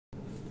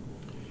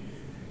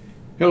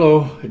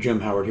Hello, Jim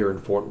Howard here in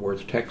Fort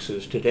Worth,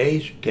 Texas.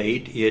 Today's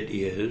date, it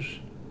is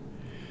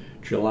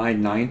July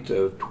 9th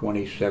of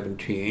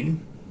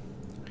 2017.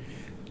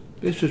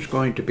 This is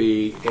going to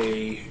be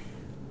a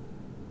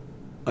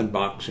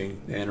unboxing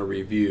and a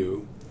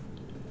review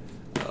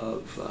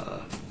of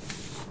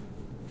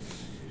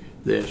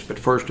this, but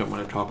first I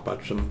want to talk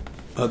about some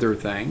other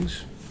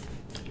things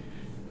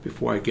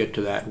before I get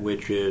to that,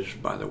 which is,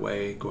 by the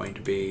way, going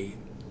to be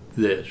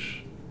this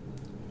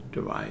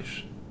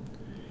device.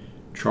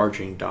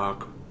 Charging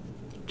dock,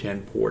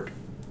 10 port,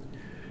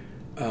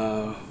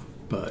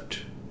 but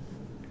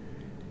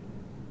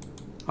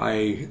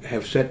I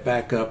have set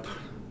back up.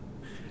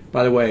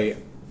 By the way,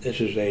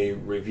 this is a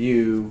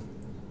review,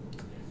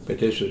 but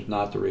this is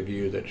not the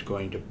review that's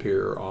going to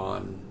appear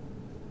on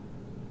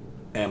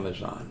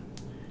Amazon.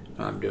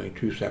 I'm doing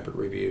two separate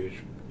reviews.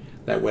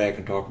 That way I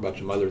can talk about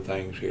some other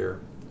things here,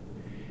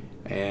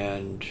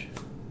 and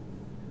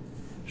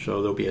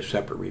so there'll be a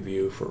separate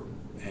review for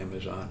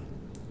Amazon.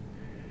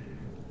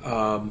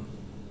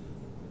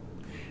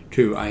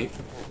 Two, I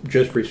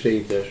just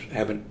received this,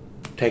 haven't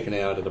taken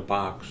it out of the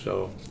box,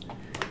 so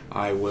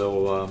I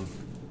will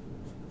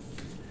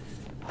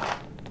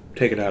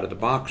take it out of the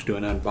box, do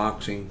an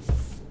unboxing,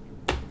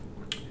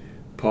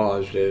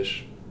 pause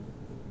this,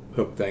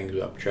 hook things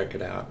up, check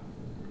it out,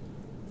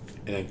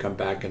 and then come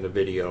back in the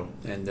video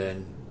and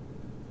then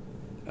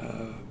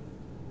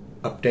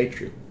update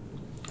you.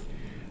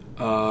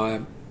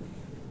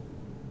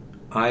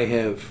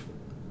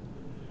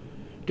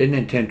 Didn't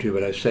intend to,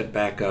 but I set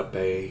back up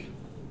a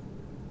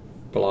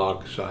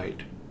blog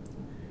site,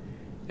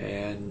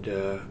 and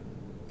the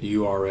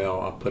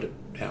URL, I'll put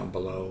it down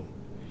below,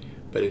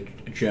 but it's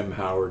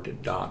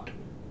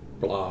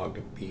jimhoward.blog,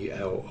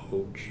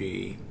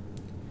 B-L-O-G.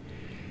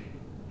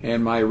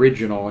 And my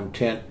original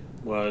intent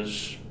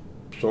was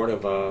sort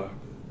of a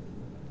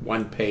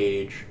one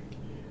page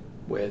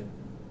with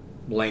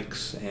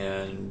links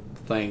and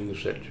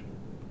things that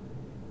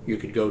you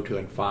could go to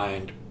and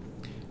find,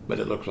 but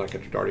it looks like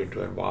it's starting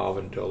to evolve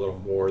into a little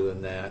more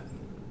than that.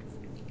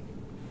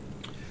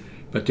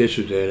 But this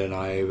is it, and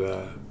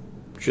I've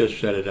just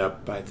set it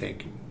up, I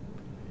think,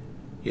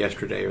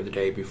 yesterday or the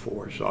day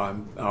before, so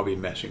I'll be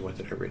messing with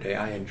it every day.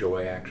 I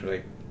enjoy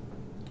actually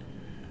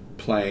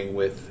playing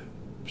with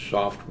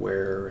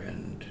software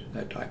and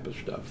that type of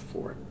stuff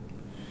for it.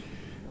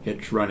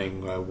 It's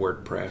running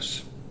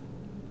WordPress.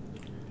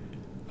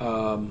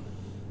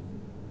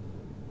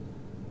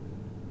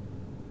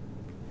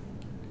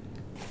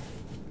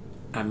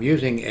 I'm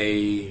using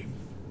a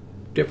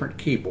different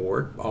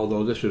keyboard,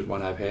 although this is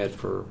one I've had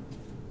for,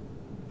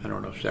 I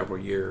don't know, several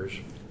years.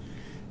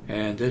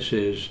 And this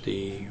is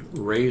the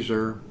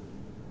Razer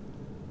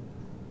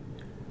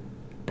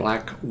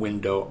Black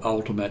Window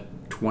Ultimate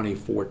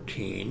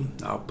 2014.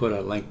 I'll put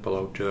a link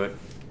below to it.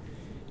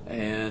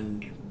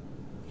 And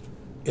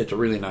it's a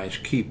really nice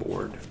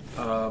keyboard.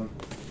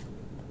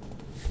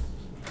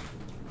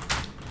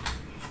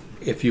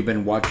 If you've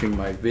been watching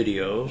my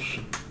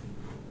videos,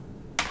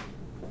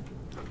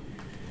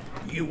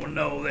 you will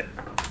know that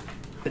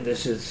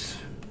this is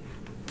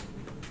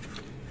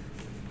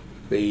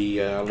the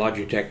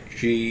Logitech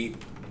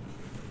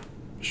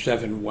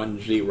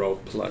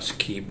G710 Plus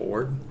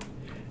keyboard,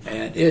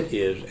 and it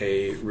is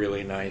a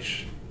really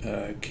nice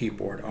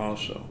keyboard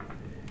also.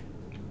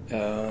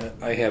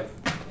 I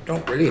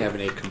don't really have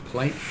any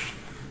complaints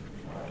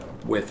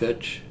with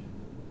it.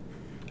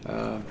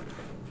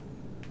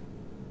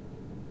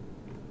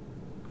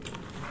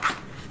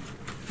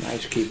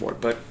 Nice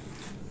keyboard, but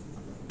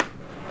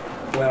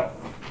well,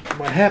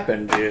 what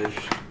happened is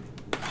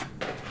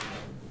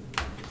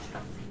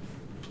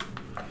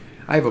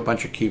I have a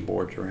bunch of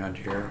keyboards around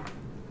here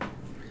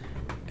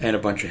and a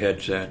bunch of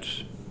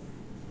headsets.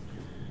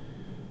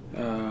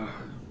 A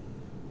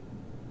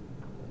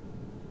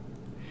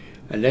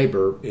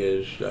neighbor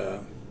is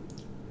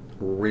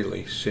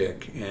really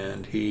sick,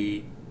 and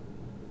he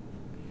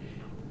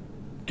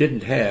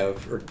didn't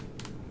have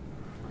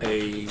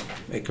a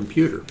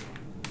computer,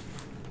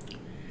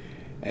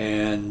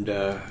 and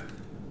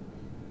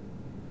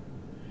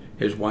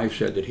his wife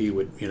said that he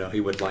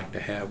would like to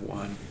have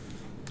one.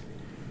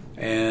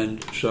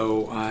 And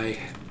so I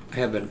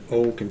have an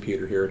old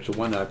computer here. It's the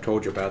one I've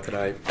told you about that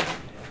I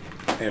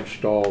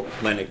installed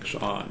Linux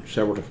on,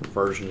 several different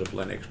versions of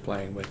Linux,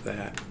 playing with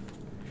that.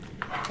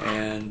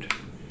 And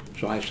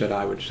so I said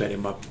I would set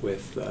him up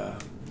with,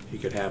 he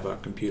could have a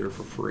computer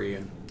for free.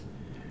 And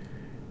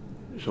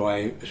so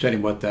I set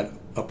him up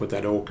with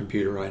that old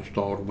computer. I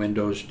installed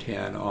Windows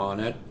 10 on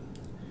it.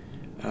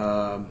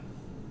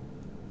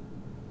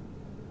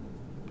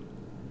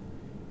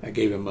 I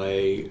gave him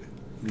a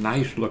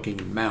nice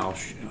looking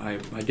mouse. I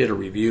did a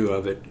review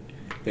of it.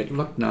 It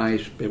looked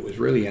nice. It was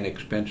really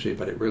inexpensive,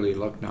 but it really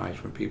looked nice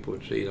when people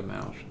would see the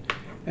mouse.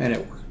 And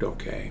it worked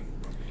okay.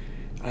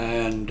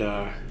 And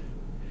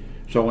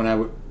so when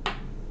I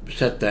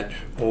set that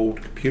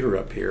old computer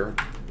up here,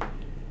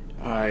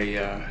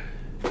 I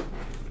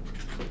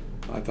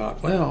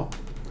thought, well,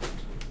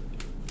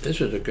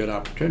 this is a good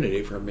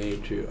opportunity for me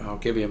to, I'll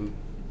give him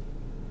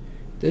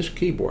this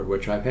keyboard,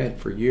 which I've had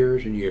for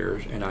years and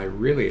years, and I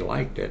really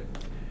liked it,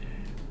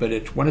 but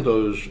it's one of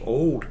those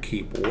old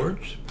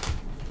keyboards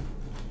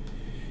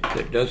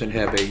that doesn't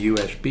have a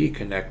USB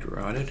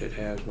connector on it. It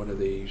has one of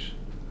these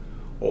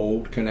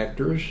old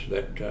connectors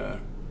that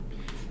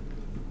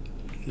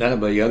none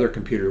of the other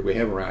computers we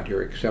have around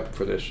here, except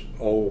for this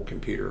old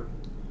computer,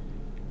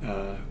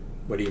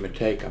 would even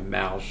take a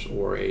mouse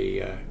or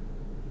a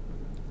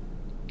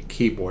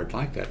keyboard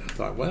like that. And I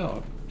thought,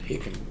 well,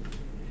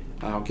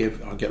 I'll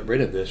get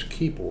rid of this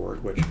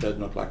keyboard, which doesn't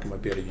look like I'm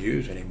going to be able to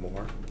use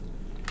anymore.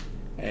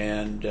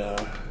 And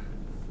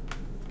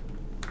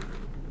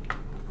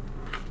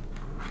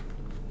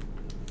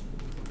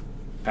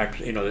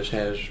actually, you know, this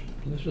is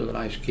a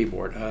nice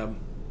keyboard. Don't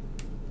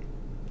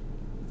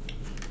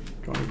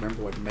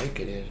remember what make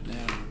it is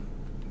now.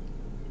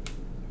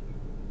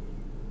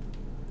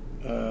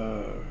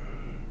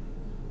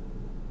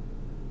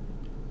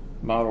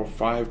 Model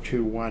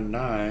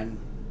 5219.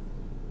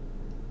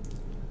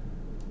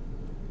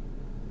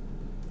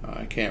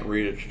 I can't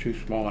read it, it's too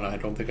small, and I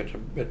don't think it's a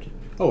bit.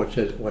 Oh, it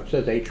says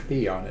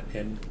HP on it,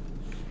 and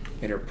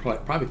it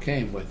probably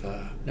came with.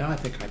 No, I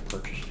think I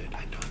purchased it.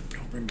 I don't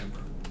remember.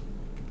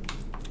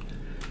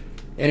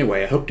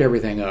 Anyway, I hooked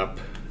everything up.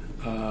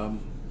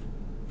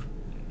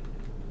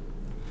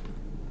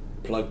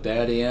 Plugged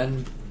that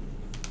in,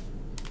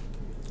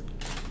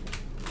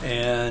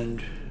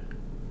 and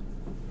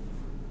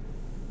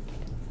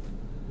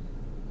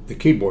the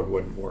keyboard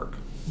wouldn't work.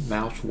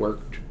 Mouse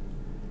worked.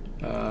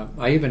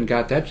 I even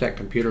got, that's that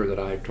computer that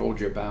I told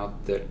you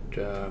about that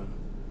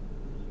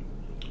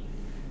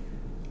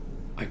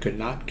I could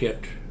not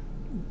get,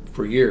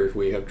 for years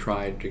we have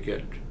tried to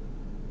get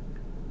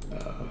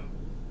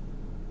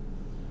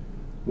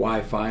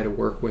Wi-Fi to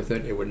work with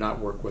it. It would not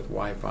work with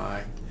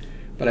Wi-Fi.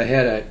 But I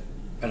had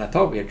and I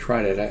thought we had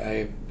tried it.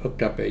 I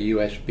hooked up a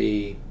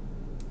USB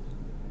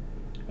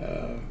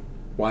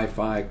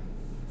Wi-Fi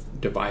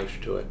device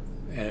to it,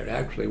 and it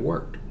actually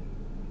worked.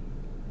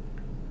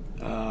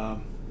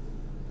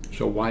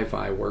 So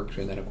Wi-Fi works,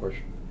 and then of course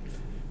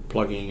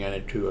plugging it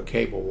into a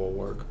cable will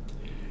work.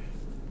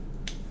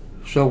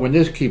 So when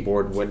this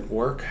keyboard wouldn't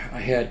work, I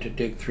had to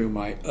dig through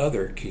my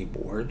other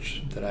keyboards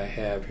that I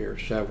have here,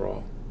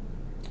 several,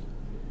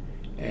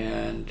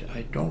 and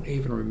I don't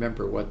even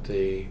remember what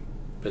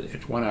but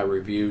it's one I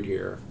reviewed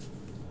here.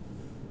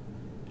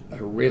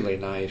 A really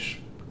nice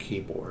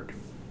keyboard,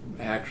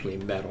 actually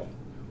metal,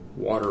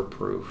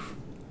 waterproof.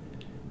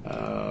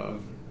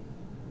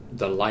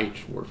 The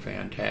lights were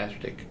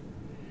fantastic.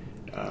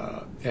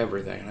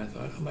 Everything. And I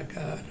thought, oh my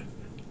God.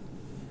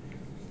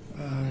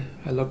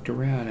 I looked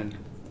around and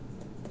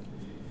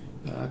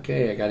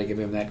okay, I got to give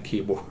him that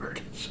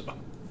keyboard.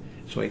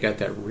 So he got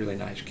that really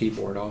nice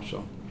keyboard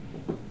also.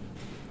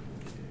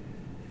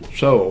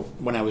 So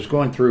when I was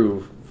going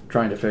through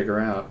trying to figure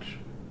out,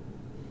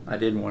 I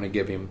didn't want to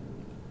give him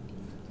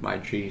my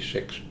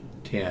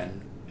G610.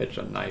 It's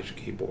a nice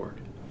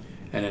keyboard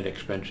and an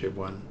expensive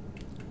one.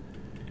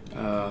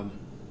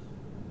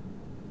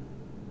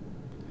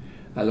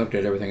 I looked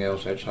at everything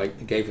else. I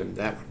gave him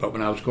that one. But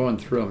when I was going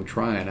through them,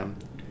 trying them,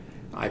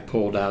 I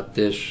pulled out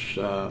this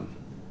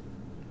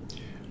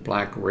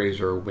Black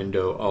Razor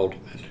Window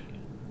Ultimate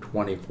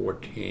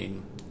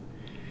 2014.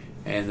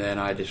 And then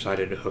I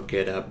decided to hook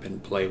it up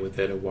and play with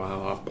it a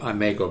while. I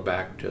may go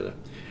back to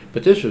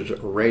but this is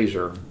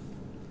Razor,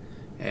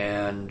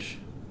 and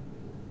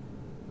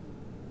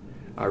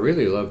I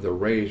really love the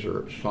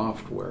Razor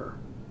software,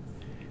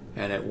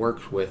 and it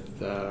works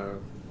with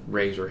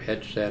Razor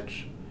headsets,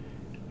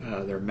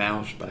 their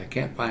mouse, but I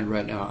can't find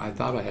right now. I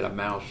thought I had a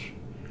mouse,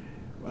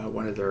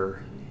 one of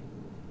their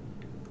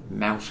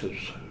mouses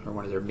or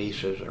one of their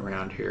Mises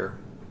around here.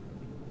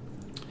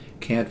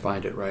 Can't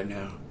find it right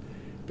now.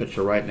 But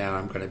so right now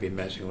I'm going to be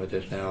messing with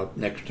this now.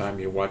 Next time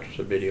you watch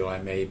the video, I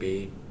may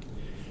be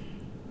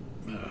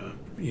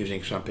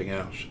using something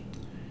else.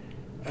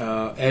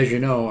 As you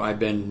know, I've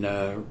been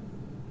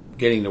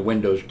getting the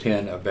Windows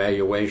 10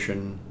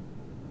 evaluation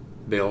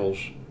bills,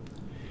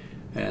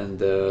 and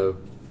the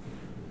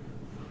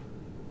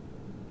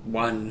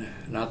one,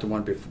 not the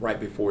one right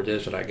before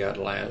this that I got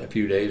a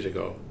few days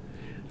ago,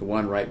 the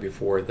one right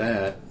before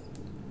that,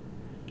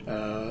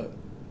 the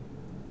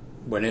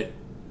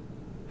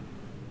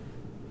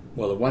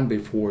one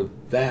before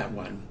that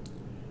one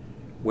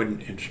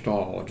wouldn't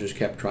install. It just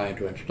kept trying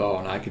to install,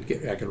 and I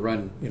could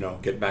run,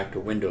 get back to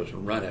Windows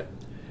and run it.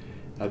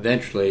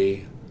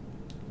 Eventually,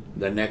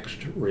 the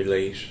next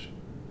release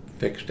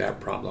fixed that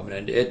problem,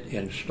 and it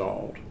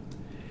installed.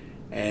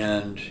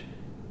 And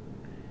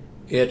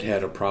it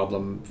had a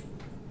problem.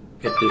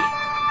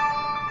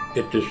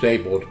 It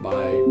disabled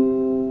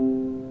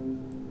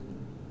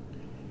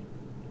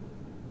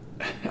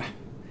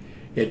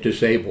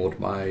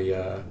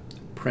my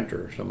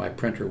printer, so my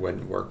printer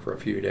wouldn't work for a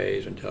few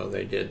days until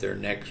they did their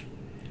next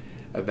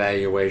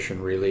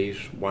evaluation release,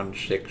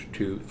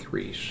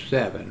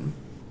 16237,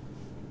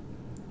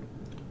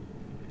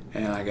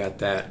 and I got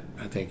that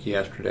I think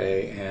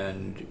yesterday,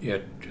 and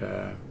it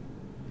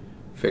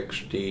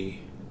fixed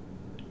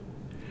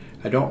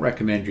I don't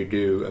recommend you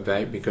do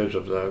evaluate because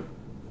of the,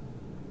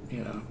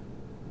 you know,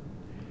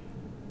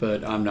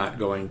 but I'm not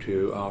going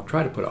to. I'll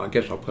try to put, I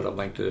guess I'll put a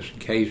link to this in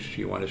case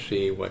you want to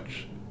see what's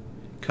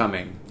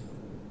coming.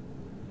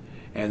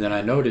 And then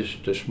I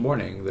noticed this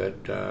morning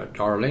that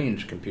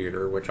Darlene's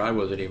computer, which I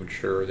wasn't even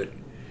sure that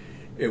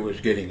it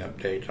was getting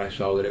updates. I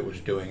saw that it was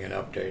doing an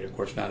update. Of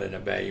course, not an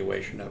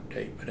evaluation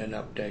update, but an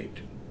update.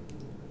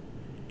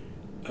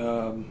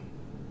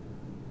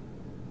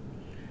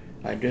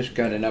 I just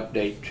got an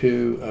update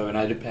too, and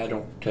I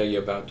don't tell you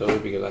about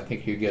those because I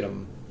think you get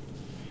them.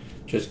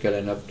 Just got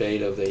an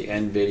update of the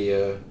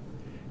NVIDIA,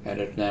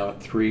 and it's now at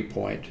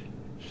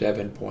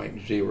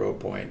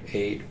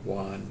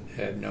 3.7.0.81.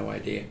 I have no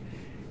idea.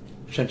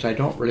 Since I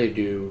don't really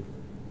do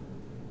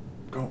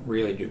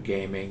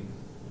gaming,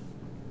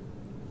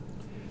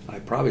 I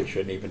probably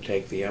shouldn't even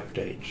take the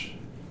updates.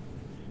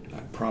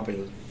 I'm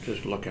probably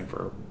just looking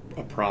for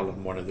a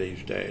problem one of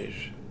these days.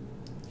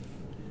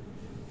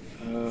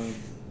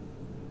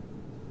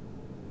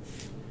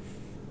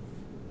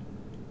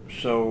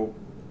 So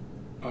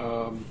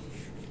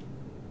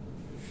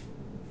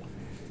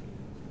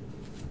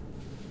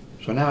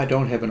now I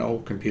don't have an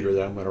old computer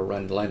that I'm going to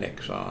run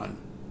Linux on.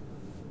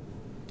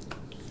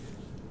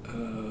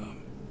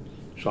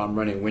 So I'm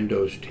running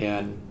Windows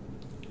 10,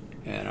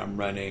 and I'm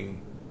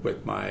running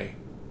with my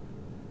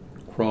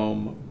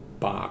Chrome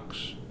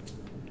box.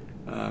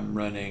 I'm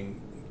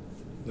running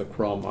the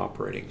Chrome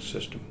operating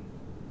system.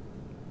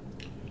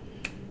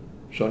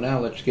 So now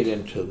let's get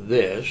into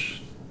this.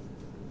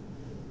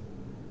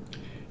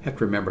 I have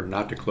to remember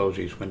not to close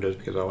these windows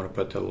because I want to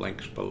put the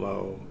links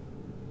below.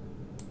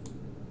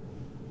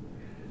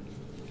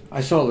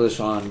 I saw this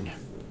on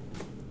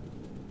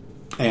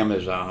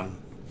Amazon,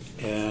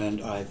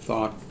 and I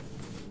thought,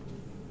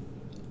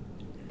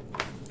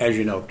 as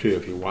you know too,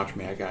 if you watch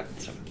me, I got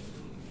some,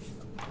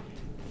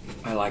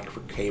 I like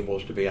for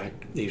cables to be, I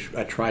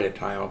try to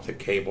tie off the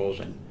cables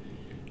and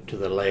to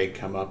the leg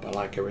come up. I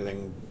like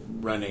everything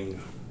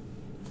running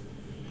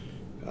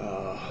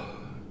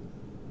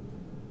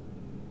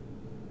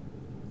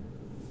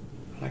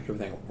I like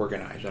everything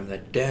organized. On the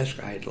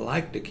desk, I'd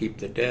like to keep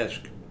the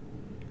desk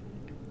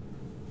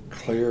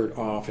cleared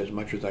off as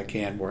much as I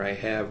can where I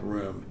have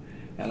room.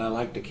 And I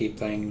like to keep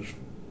things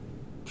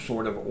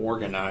sort of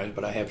organized,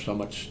 but I have so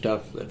much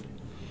stuff that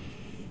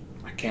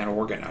I can't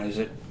organize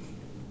it.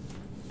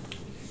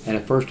 And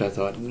at first I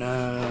thought,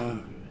 nah.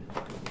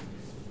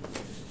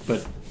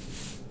 But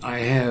I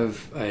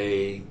have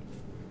a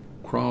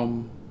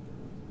Chrome,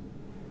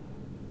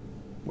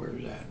 where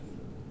is that?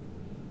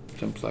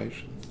 Someplace.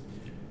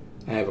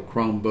 I have a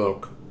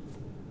Chromebook.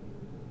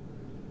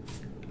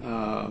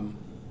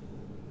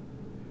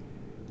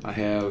 I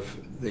have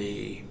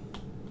the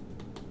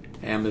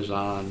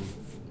Amazon,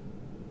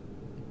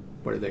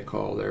 what do they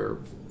call their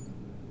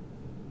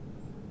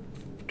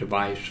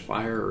device,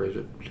 Fire, or is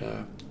it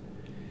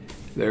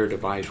their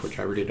device, which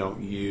I really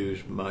don't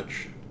use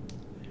much.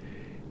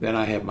 Then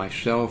I have my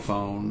cell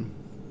phone.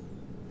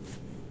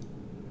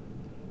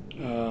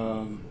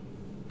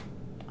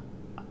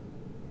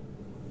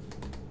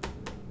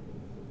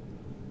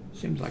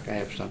 Seems like I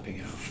have something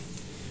else.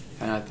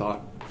 And I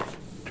thought,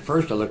 at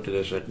first I looked at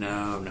this and said,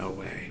 no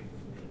way.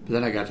 But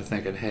then I got to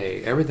thinking,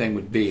 hey, everything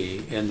would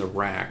be in the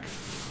rack.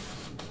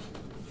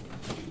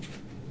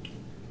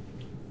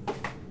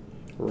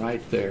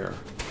 Right there.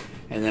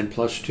 And then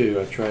plus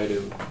two,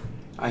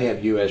 I have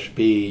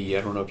USB,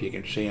 I don't know if you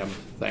can see them,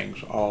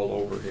 things all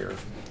over here.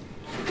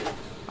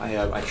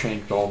 I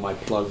changed all my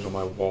plugs on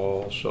my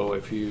wall, so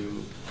there's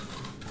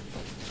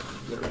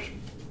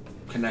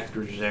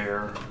connectors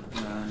there,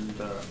 and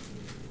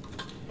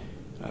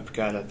I've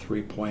got a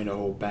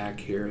 3.0 back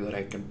here that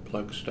I can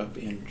plug stuff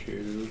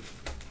into.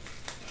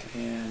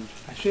 And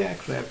I see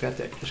actually I've got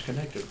that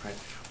disconnected right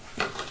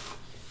now.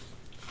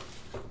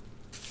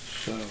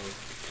 So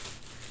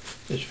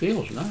this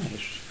feels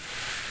nice.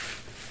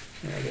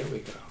 Yeah, there we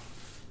go.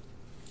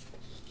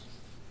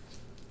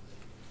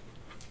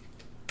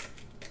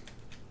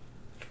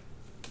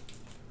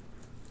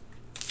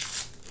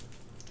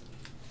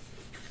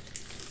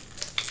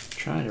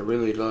 China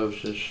really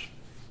loves this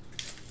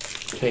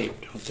tape,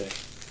 don't they?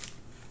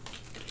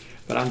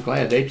 But I'm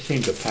glad they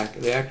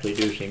actually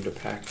do seem to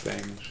pack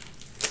things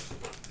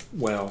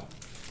well.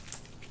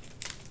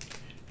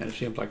 And it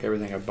seems like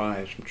everything I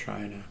buy is from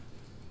China.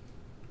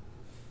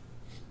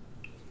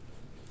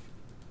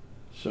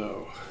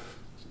 So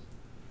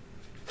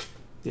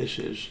this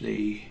is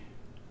the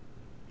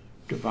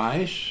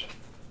device.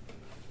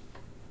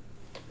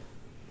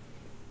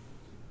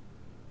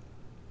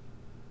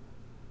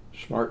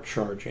 Smart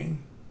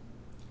charging,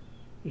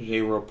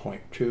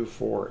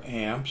 0.24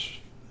 amps,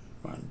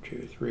 1,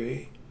 2,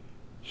 3,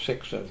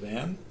 6 of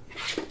them.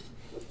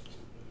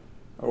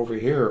 Over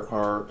here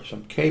are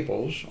some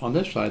cables. On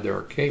this side there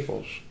are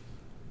cables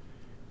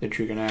that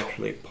you can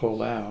actually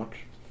pull out.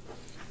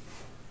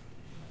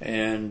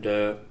 And,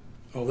 oh,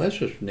 this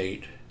is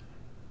neat.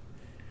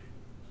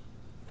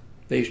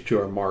 These two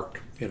are marked,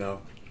 you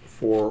know,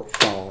 for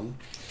phone.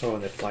 Oh,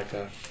 and it's like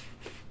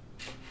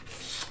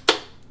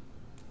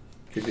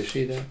Did you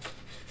see that?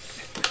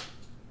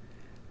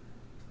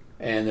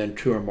 And then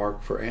 2 are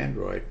marked for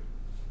Android.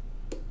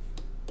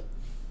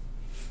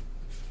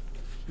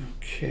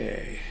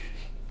 Okay.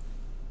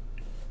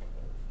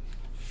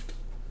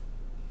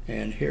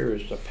 And here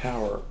is the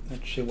power.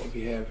 Let's see what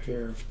we have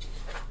here.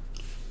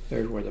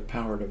 There's where the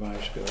power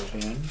device goes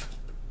in.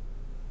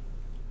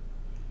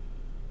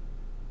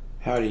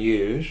 How to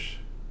use.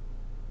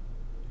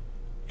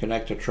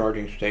 Connect the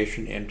charging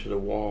station into the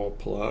wall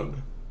plug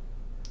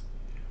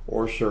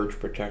or surge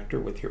protector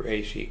with your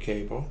AC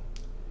cable.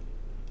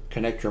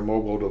 Connect your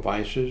mobile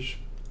devices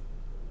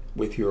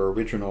with your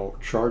original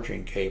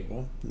charging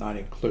cable, not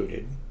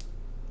included.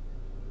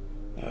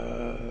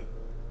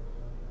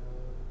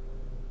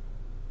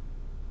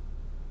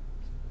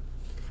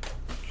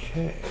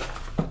 Okay.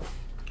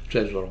 It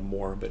says a little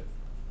more, but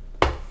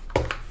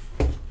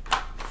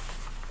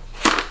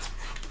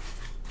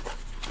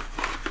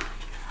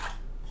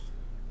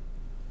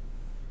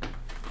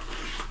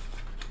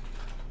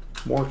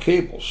more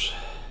cables.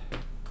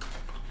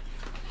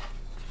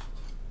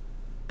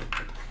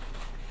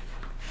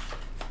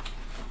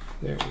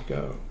 There we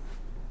go.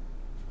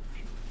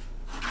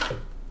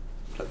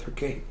 Another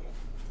cable.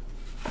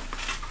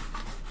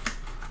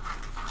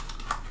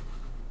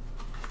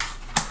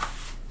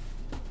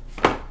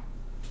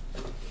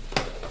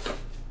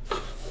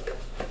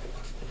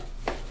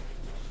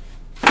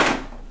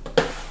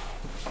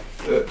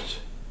 Oops.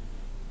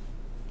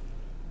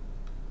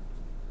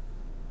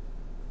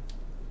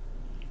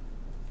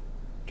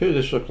 Too,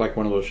 this looks like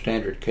one of those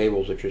standard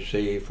cables that you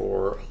see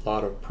for a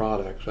lot of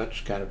products.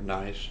 That's kind of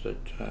nice that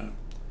in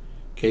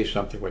case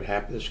something would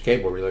happen. This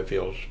cable really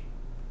feels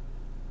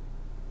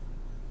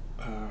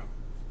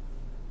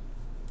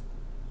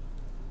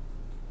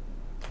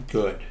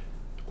good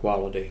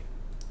quality.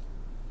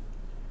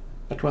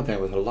 That's one thing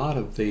with a lot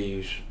of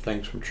these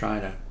things from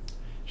China.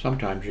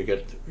 Sometimes you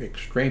get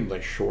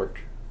extremely short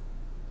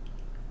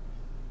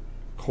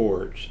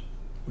cords,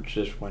 which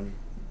this one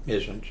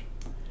isn't.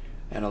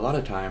 And a lot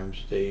of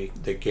times the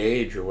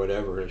gauge or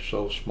whatever is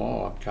so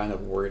small, I'm kind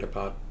of worried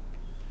about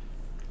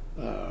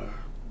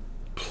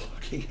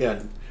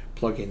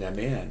plugging them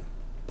in.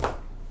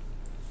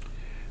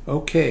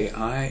 Okay,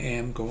 I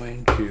am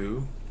going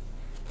to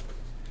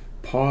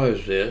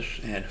pause this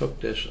and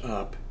hook this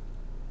up,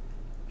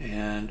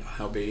 and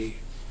I'll be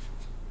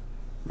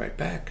right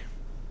back.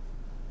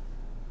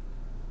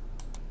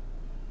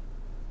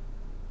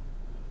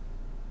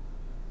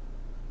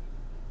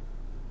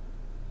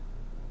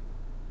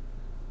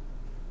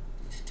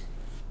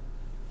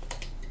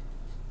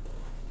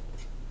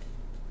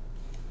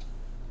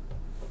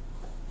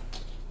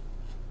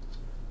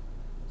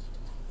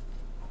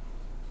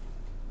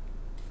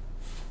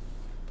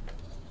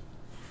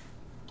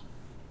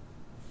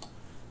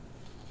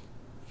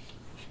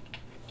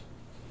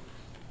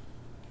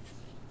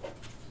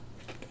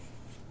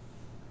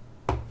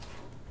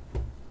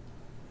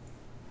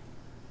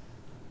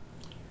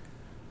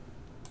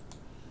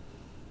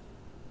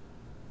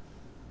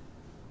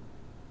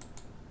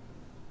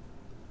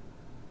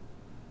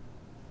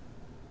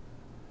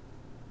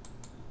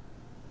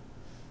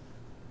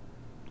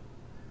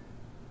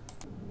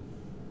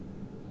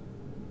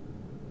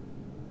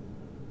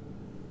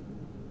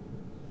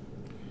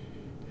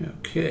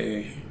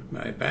 Okay, am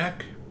I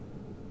back?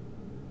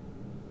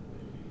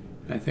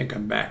 I think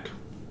I'm back.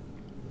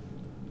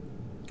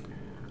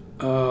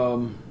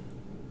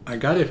 I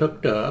got it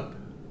hooked up.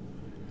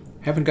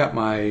 Haven't got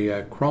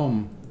my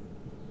Chrome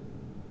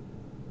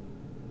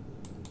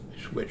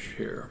switch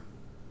here.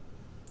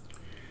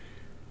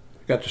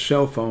 Got the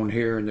cell phone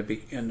here in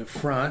the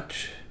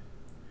front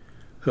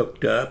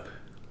hooked up.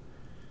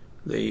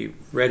 The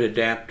red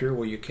adapter,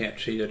 well, you can't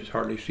see that,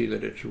 hardly see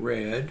that it's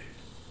red.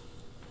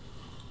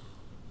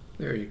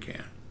 There you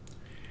can.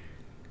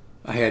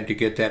 I had to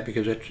get that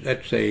because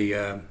that's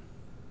a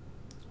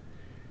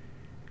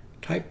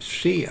Type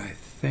C, I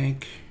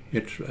think.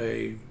 It's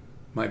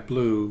my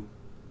blue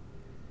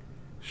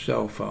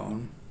cell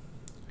phone.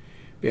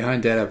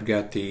 Behind that, I've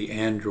got the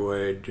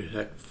Android,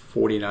 that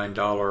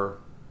 $49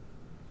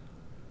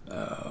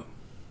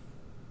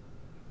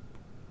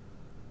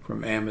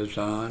 from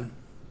Amazon,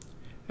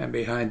 and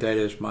behind that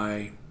is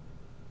my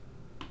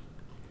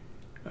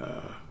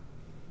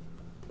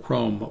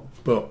Chromebook.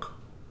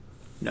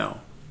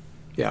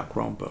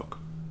 Chromebook.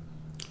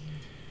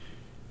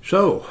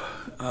 So,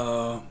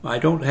 I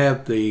don't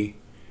have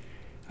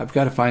I've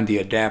got to find the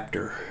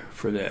adapter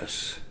for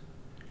this.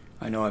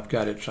 I know I've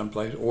got it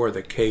someplace, or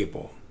the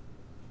cable.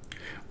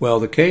 Well,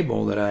 the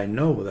cable that I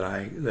know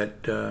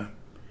that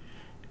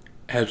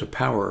has a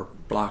power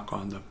block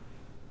on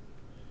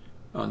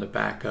the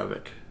back of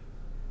it,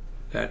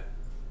 that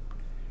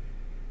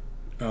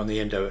on the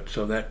end of it,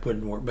 so that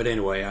wouldn't work. But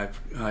anyway,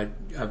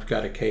 I've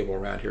got a cable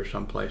around here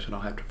someplace, and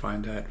I'll have to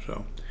find that.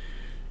 So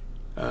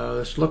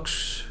this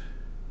looks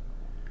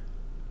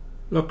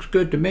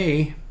good to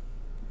me.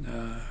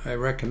 I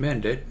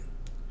recommend it.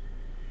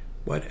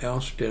 What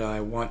else did I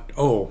want?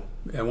 Oh,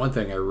 and one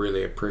thing I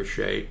really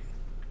appreciate.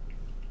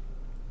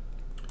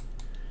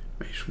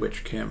 Let me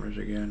switch cameras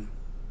again.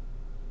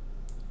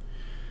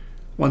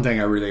 one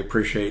thing I really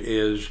appreciate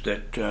is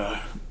that,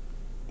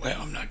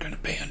 well, I'm not going to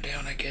pan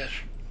down, I guess.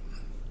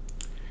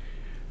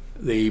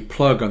 The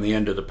plug on the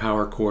end of the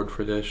power cord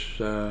for this,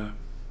 oops,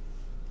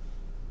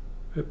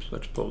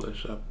 let's pull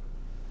this up.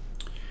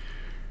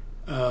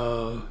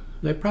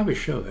 They probably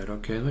show that.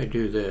 Okay, let me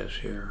do this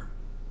here.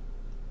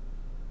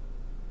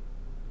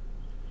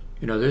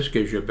 You know, this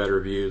gives you a better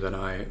view than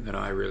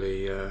I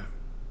really.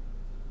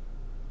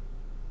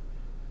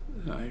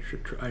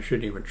 I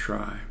shouldn't even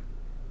try.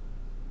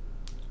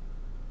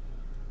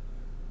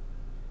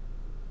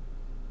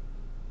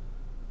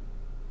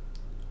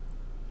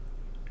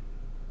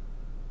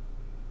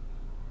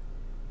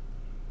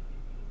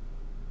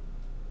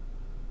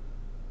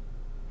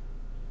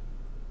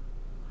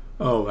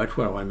 Oh, that's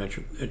what I want to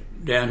mention.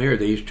 Down here,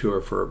 these two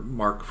are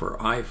marked for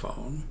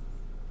iPhone.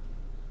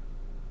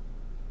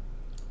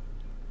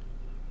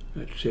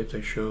 Let's see if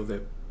they show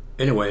that.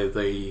 Anyway,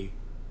 they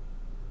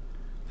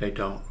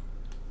don't.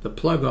 The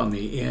plug on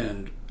the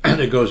end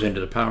that goes into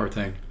the power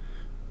thing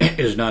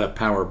is not a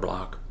power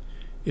block.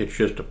 It's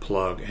just a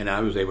plug, and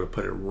I was able to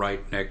put it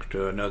right next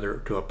to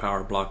a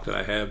power block that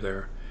I have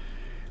there.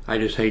 I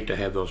just hate to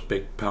have those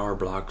big power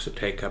blocks that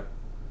take up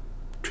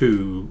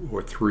 2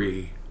 or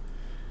 3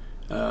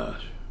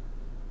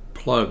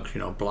 plugs,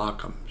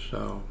 block them.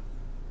 So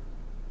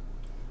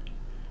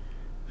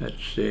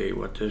let's see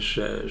what this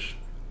says.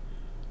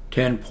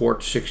 10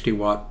 port 60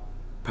 watt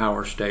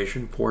power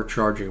station, 4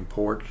 charging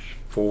ports,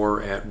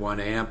 4 at 1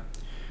 amp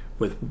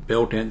with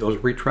built-in, those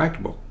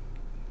retractable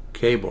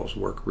cables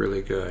work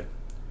really good.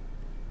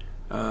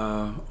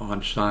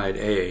 On side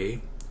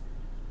A,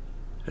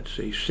 let's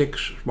see,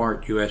 6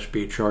 smart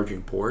USB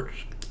charging ports,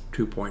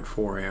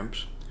 2.4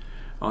 amps.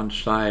 On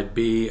side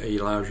B, it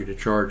allows you to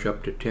charge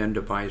up to 10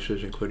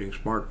 devices, including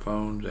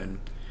smartphones and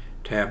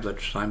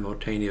tablets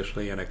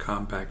simultaneously in a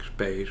compact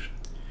space.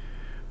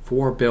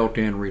 4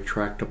 built-in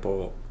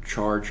retractable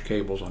charge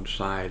cables on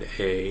side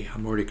A.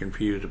 I'm already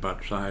confused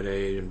about side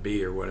A and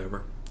B or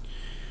whatever.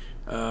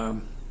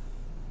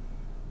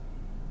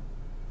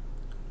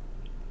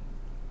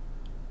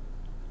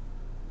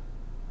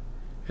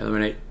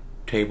 Eliminate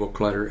table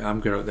clutter.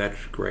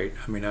 That's great.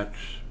 I mean,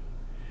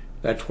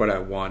 that's what I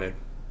wanted.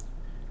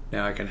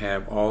 Now I can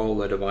have all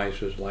the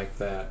devices like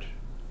that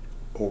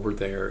over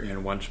there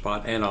in one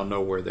spot, and I'll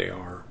know where they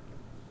are.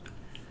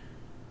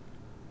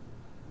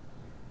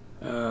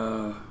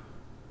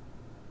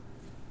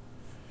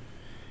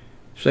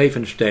 Safe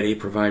and steady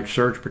provides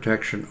surge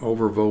protection,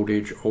 over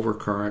voltage, over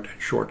current, and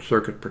short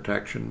circuit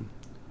protection.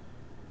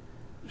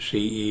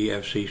 CE,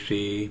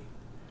 FCC,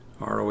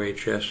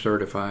 ROHS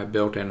certified,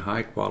 built-in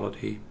high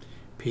quality,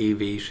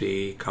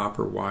 PVC,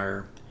 copper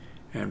wire,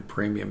 and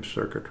premium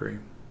circuitry.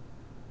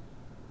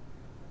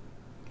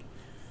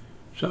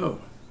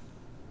 So,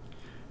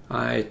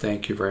 I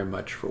thank you very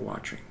much for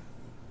watching.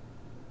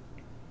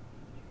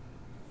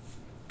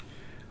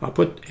 I'll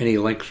put any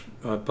links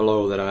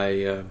below that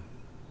I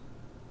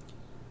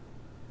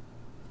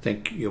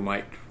think you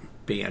might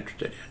be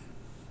interested in.